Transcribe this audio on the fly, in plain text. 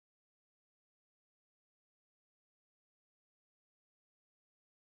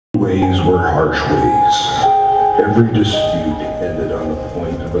ways were harsh ways. Every dispute ended on the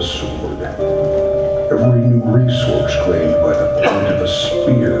point of a sword. Every new resource claimed by the point of a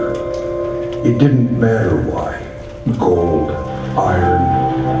spear. It didn't matter why. Gold, iron,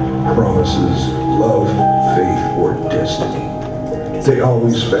 promises, love, faith, or destiny. They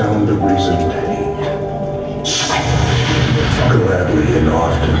always found a reason to hate. Gladly and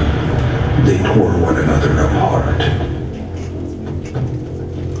often, they tore one another apart.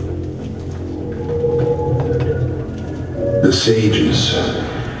 The sages,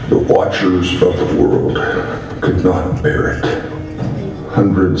 the watchers of the world, could not bear it.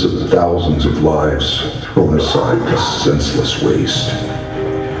 Hundreds of thousands of lives thrown aside to senseless waste.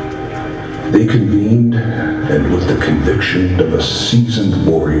 They convened, and with the conviction of a seasoned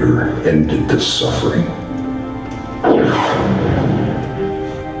warrior, ended the suffering.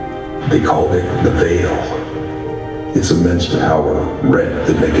 They called it the veil. Its immense power rent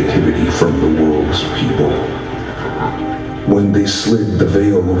the negativity from the world's people. When they slid the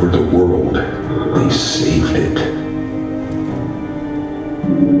veil over the world, they saved it.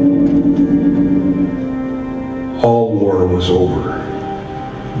 All war was over.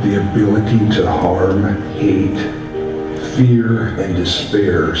 The ability to harm, hate, fear, and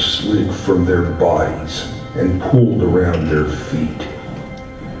despair slid from their bodies and pulled around their feet.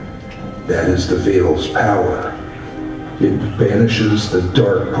 That is the veil's power. It banishes the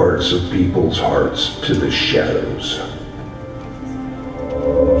dark parts of people's hearts to the shadows.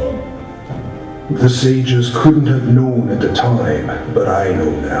 The sages couldn't have known at the time, but I know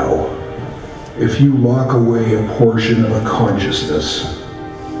now. If you lock away a portion of a consciousness,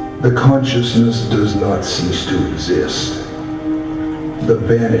 the consciousness does not cease to exist. The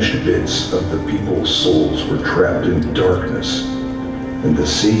banished bits of the people's souls were trapped in darkness, and the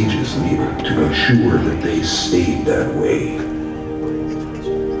sages needed to ensure that they stayed that way.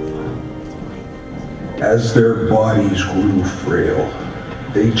 As their bodies grew frail,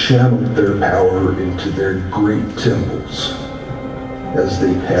 they channeled their power into their great temples. As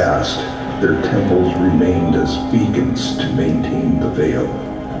they passed, their temples remained as beacons to maintain the veil.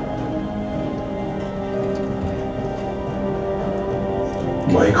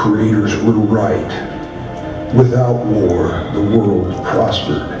 My creators were right. Without war, the world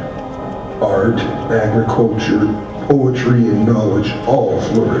prospered. Art, agriculture, poetry, and knowledge all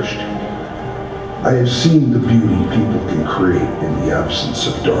flourished. I have seen the beauty people can create in the absence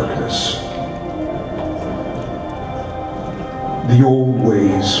of darkness. The old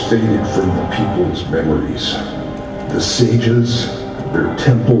ways faded from the people's memories. The sages, their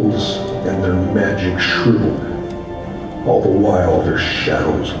temples, and their magic shriveled. All the while their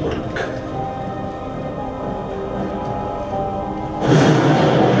shadows lurk.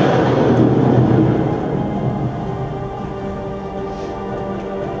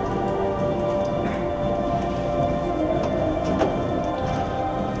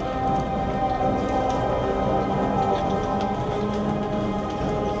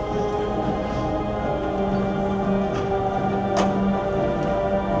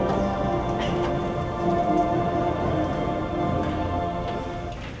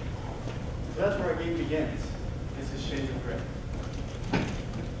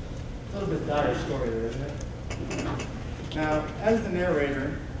 Now, as the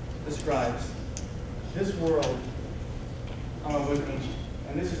narrator describes, this world was ancient.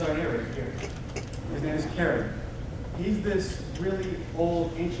 And this is our narrator here. His name is Kerry. He's this really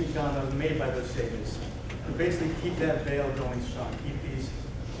old, ancient god that was made by those sages to basically keep that veil going strong, keep these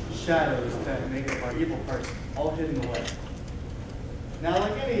shadows that make up our evil parts all hidden away. Now,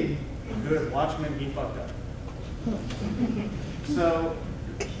 like any good watchman, he fucked up. So,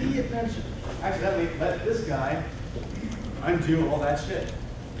 he eventually, accidentally let this guy undo all that shit.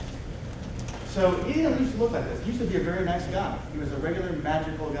 So he didn't used to look like this. He used to be a very nice guy. He was a regular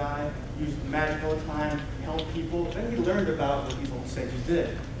magical guy, used magic all the time, helped people. Then he learned about what these old sages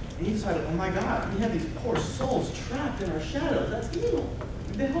did. And he decided, oh my God, we have these poor souls trapped in our shadows. That's evil.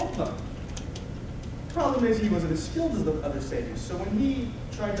 We need to help them. The problem is he wasn't as skilled as the other sages. So when he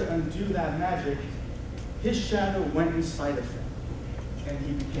tried to undo that magic, his shadow went inside of him. And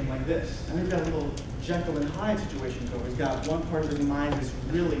he became like this. And we've got a little Jekyll and Hyde situation going. He's got one part of his mind, this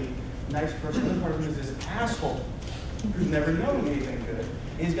really nice person, another part of him is this asshole who's never known anything good.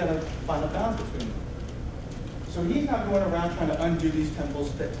 And he's got to find a balance between them. So he's not going around trying to undo these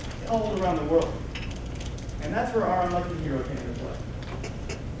temples that all around the world. And that's where our unlucky hero came into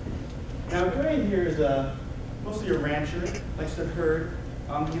play. Now, Gray here is mostly a rancher, likes to herd.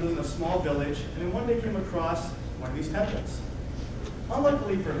 He lives in a small village, and then one day came across one of these temples.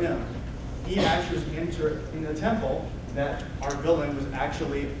 Unluckily for him, he actually was in the temple, that our villain was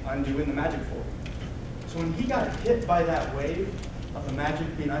actually undoing the magic for. So when he got hit by that wave of the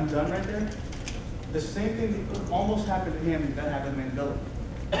magic being undone right there, the same thing that almost happened to him that happened to the main villain.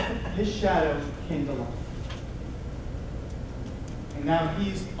 His shadow came to life. And now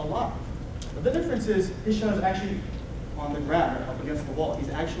he's alive. But the difference is his shadow is actually on the ground, up against the wall. He's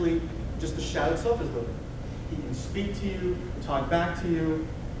actually, just the shadow itself is living. He can speak to you, talk back to you.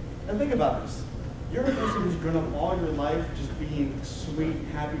 And think about this. You're a person who's grown up all your life just being a sweet,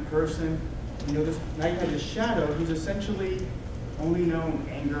 happy person. You know, now you have this shadow who's essentially only known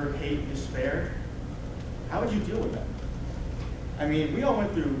anger, hate, despair. How would you deal with that? I mean, we all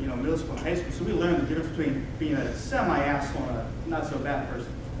went through, middle school and high school, so we learned the difference between being a semi-asshole and a not-so-bad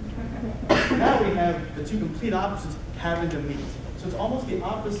person. Now we have the two complete opposites having to meet. So it's almost the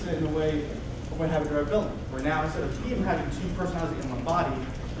opposite in a way of what happened to our villain, where now instead of even having two personalities in one body,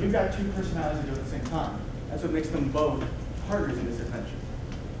 you've got two personalities that do it at the same time. That's what makes them both partners in this adventure.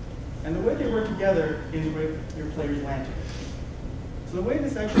 And the way they work together is with your player's lantern. So the way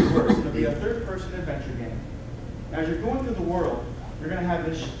this actually works, it'll be a third-person adventure game. Now, as you're going through the world, you're going to have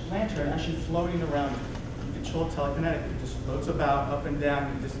this lantern actually floating around you. You control it telekinetically. It just floats about, up and down,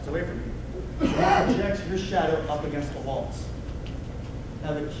 and distance away from you. It projects your shadow up against the walls.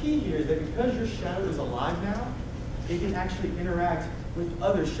 Now, the key here is that because your shadow is alive now, it can actually interact with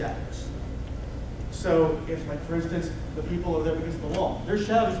other shadows. So, if, like, for instance, the people over there against the wall, their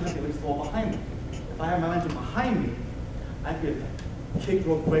shadow is going to be against the wall behind me. If I have my lantern behind me, I could kick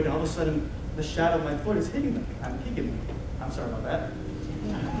real quick, and all of a sudden, the shadow of my foot is hitting them. I'm kicking them. I'm sorry about that.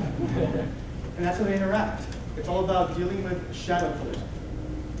 And that's how they interact. It's all about dealing with shadow collision.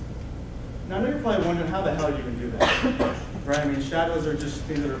 Now, I know you're probably wondering how the hell you can do that. Right? I mean, shadows are just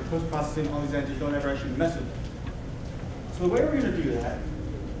things that are post-processing all these entities, don't ever actually mess with them. So the way we're going to do that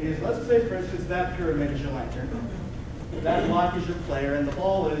is, let's say, for instance, that pyramid is your lantern. That block is your player, and the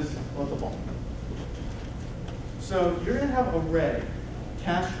ball is, well, the ball. So you're going to have a ray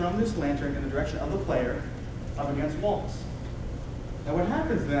cast from this lantern in the direction of the player up against walls. Now what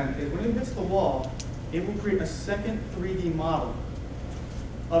happens then is when it hits the wall, it will create a second 3D model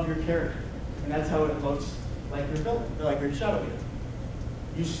of your character. And that's how it looks like your villain, or like your shadow here.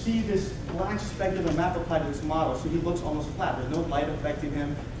 You see this black speck of the map applied to this model, so he looks almost flat. There's no light affecting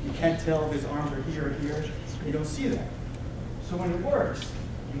him. You can't tell if his arms are here or here. You don't see that. So when it works,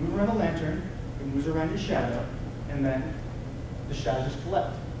 you move around the lantern, it moves around your shadow, and then the shadows just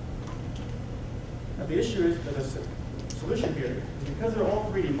collect. Now the issue is, there's a solution here, is because they're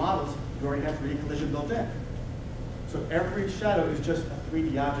all 3D models, you already have 3D collision built in. So every shadow is just a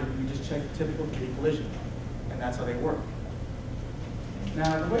 3D object, and you just check typical 3D collision. And that's how they work.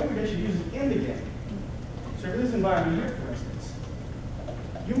 Now the way we actually use it in the game, so in this environment here, for instance,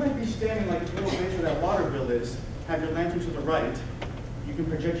 you might be standing like the little place where that water bill is, have your lantern to the right, you can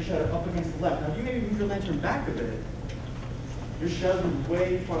project your shadow up against the left. Now if you maybe move your lantern back a bit, your shadow is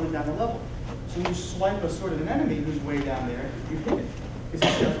way farther down the level. So when you swipe a sword at an enemy who's way down there, you hit it. It's a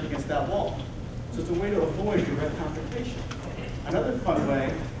shadow against that wall. So it's a way to avoid direct confrontation. Another fun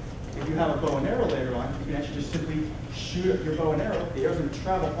way, if you have a bow and arrow later on, you can actually just simply shoot your bow and arrow. The arrow's going to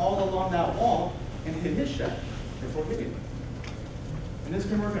travel all along that wall and hit his shadow before hitting it. And this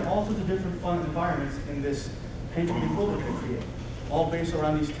can work in all sorts of different fun environments in this painfully world we're going to create, all based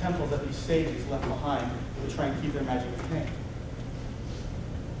around these temples that these sages left behind to try and keep their magic contained.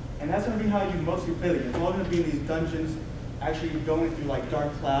 And that's going to be how you mostly play the game. It's all going to be in these dungeons, actually going through like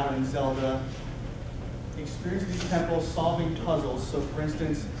Dark Cloud and Zelda, experience these temples, solving puzzles. So for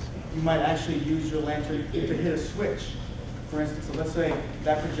instance, you might actually use your lantern to hit a switch. For instance, so let's say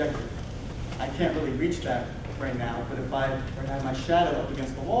that projector. I can't really reach that right now, but if I were to have my shadow up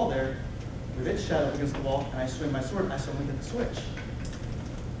against the wall there, with its shadow up against the wall, and I swing my sword, I suddenly hit the switch.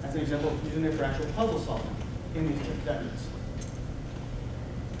 That's an example of using it for actual puzzle solving in these different dungeons.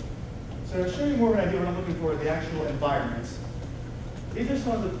 So to show you more of an idea what I'm looking for, the actual environments, these are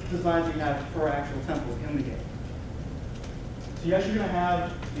some of the designs we have for our actual temples in the game. So you're actually going to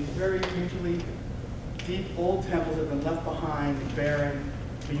have these very painfully deep old temples that have been left behind, barren,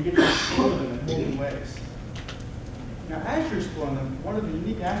 but you get to explore them in whole new ways. Now as you're exploring them, one of the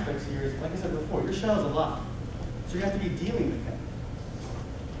unique aspects here is, like I said before, your shadow's alive. So you have to be dealing with him.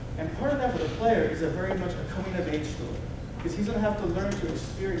 And part of that for the player is a very much a coming-of-age story. Because he's going to have to learn to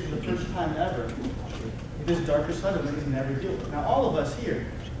experience for the first time ever this darker side of him he's never dealt with. Now, all of us here,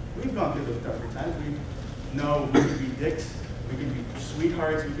 we've gone through those darker times. We know we can be dicks, we can be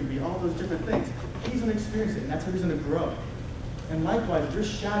sweethearts, we can be all those different things. He's going to experience it, and that's how he's going to grow. And likewise, your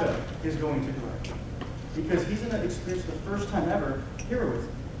shadow is going to grow. Because he's going to experience the first time ever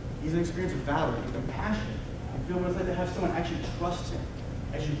heroism. He's going to experience valor and compassion and feel what it's like to have someone actually trust him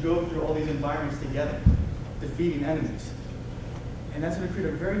as you go through all these environments together, defeating enemies. And that's going to create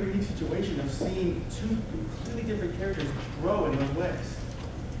a very unique situation of seeing two completely different characters grow in those ways.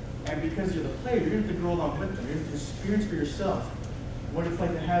 And because you're the player, you're going to have to grow along with them. You're going to experience for yourself what it's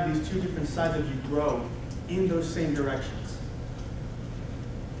like to have these two different sides of you grow in those same directions.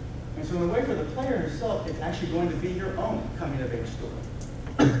 And so in a way for the player himself, it's actually going to be your own coming-of-age story.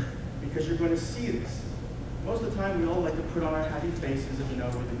 Because you're going to see this. Most of the time, we all like to put on our happy faces if you know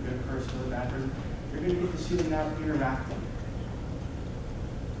we're the good person or the bad person. You're going to get to see them now interact with them.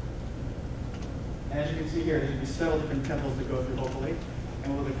 And as you can see here, there's going to be several different temples to go through, hopefully.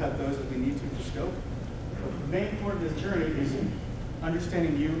 And we'll cut those if we need to for scope. But the main part of this journey is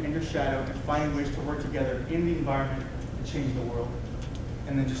understanding you and your shadow and finding ways to work together in the environment to change the world.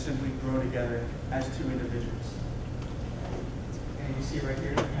 And then just simply grow together as two individuals. And you see right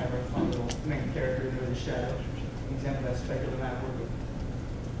here, we have our fun little main character there, the shadow. An example of that speculative map working.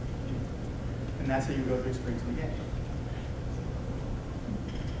 And that's how you go through experiencing the game.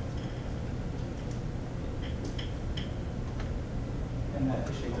 And that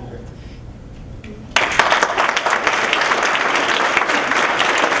is shades of gray.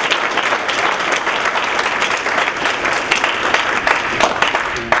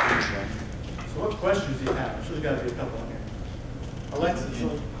 So what questions do you have? I'm sure there's got to be a couple in here. Alexis.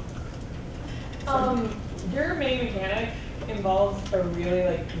 Your main mechanic involves a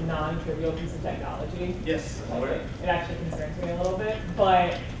really non-trivial piece of technology. Yes. It actually concerns me a little bit.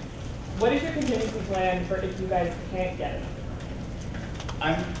 But what is your contingency plan for if you guys can't get it?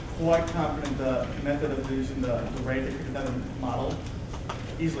 I'm quite confident the method of using the ray that another model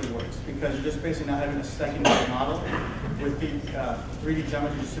easily works because you're just basically not having a secondary model with the 3D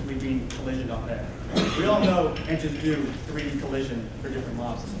geometry just simply being collisioned on there. We all know engines do 3D collision for different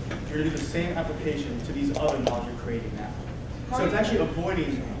models. You're going to do the same application to these other models you're creating now. So it's actually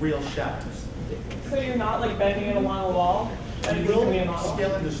avoiding real shadows. So you're not bending it along a wall? You will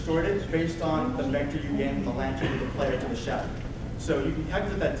scale and distort it based on the vector you gain from the lantern to the player to the shadow. So you can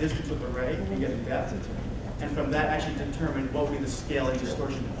calculate that distance with the ray and get the depth, and from that actually determine what will be the scale and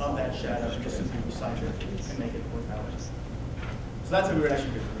distortion of that shadow and just simply recite it and make it work out. So that's how we would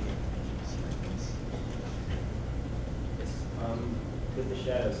actually do it. With the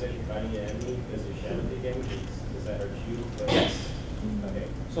shadow, say you're fighting an enemy, does your shadow take damages? Does that hurt you? Yes. Okay.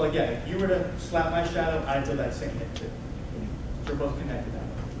 So again, if you were to slap my shadow, I'd do that same hit too. We're both connected that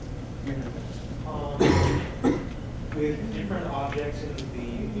way. With different objects in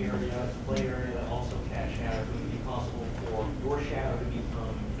the area, the play area that also cast shadow, would it be possible for your shadow to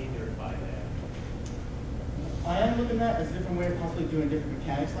become hindered by that? I am looking at as a different way of possibly doing different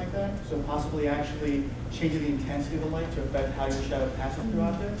mechanics like that. So possibly actually changing the intensity of the light to affect how your shadow passes through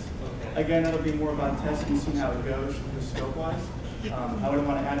objects. Okay. Again, that'll be more about testing and seeing how it goes with scope-wise. I wouldn't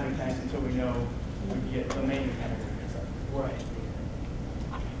want to add mechanics until we know we can get the main mechanic. Right.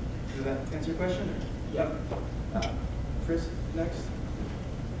 Does that answer your question? Yep. Chris, next.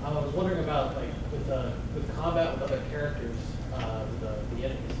 I was wondering about with combat with other characters, with the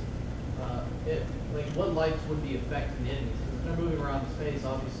enemies. What lights would be affecting the enemies? Because if they're moving around the space,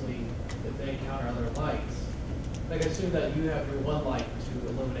 obviously, if they encounter other lights, I assume that you have your one light to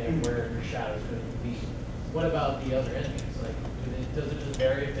illuminate where your shadow is going to be. What about the other enemies? Does it just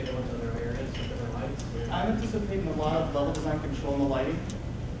vary if they go into other areas with different lights? I'm anticipating a lot of level design control in the lighting,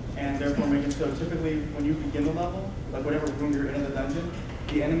 and therefore making so typically when you begin the level, like whatever room you're in the dungeon,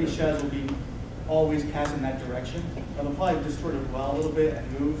 the enemy shadows will be always cast in that direction. And they'll probably distort as well a little bit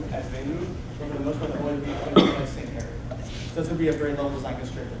and move as they move, but for the most part they'll always be in the same area. So this would be a very level design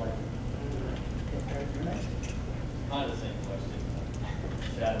constraint for lighting. Okay, you're next. Kind of the same question.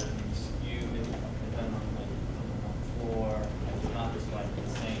 Shadows skewed depending on the floor, not just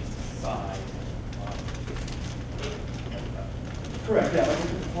the same size. Correct, yeah, like we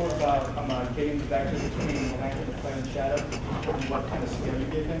said before about getting back to between the length of the player and shadow, and what kind of scale you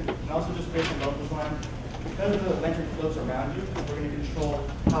give him. And also just based on level design, because the lantern floats around you, we're going to control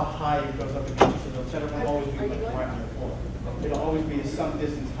how high it goes up against you, so the shadow won't always be right on the floor. It'll always be some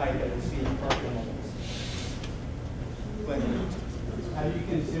distance height that you'll see in partial levels. Have you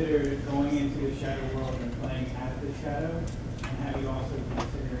considered going into the shadow world and playing as the shadow? And have you also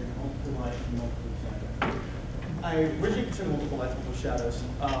considered multiple lights and multiple shadows? I originally considered multiple lights, multiple shadows.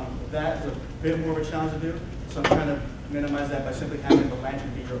 That is a bit more of a challenge to do, so I'm trying to minimize that by simply having the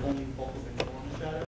lantern be your only focal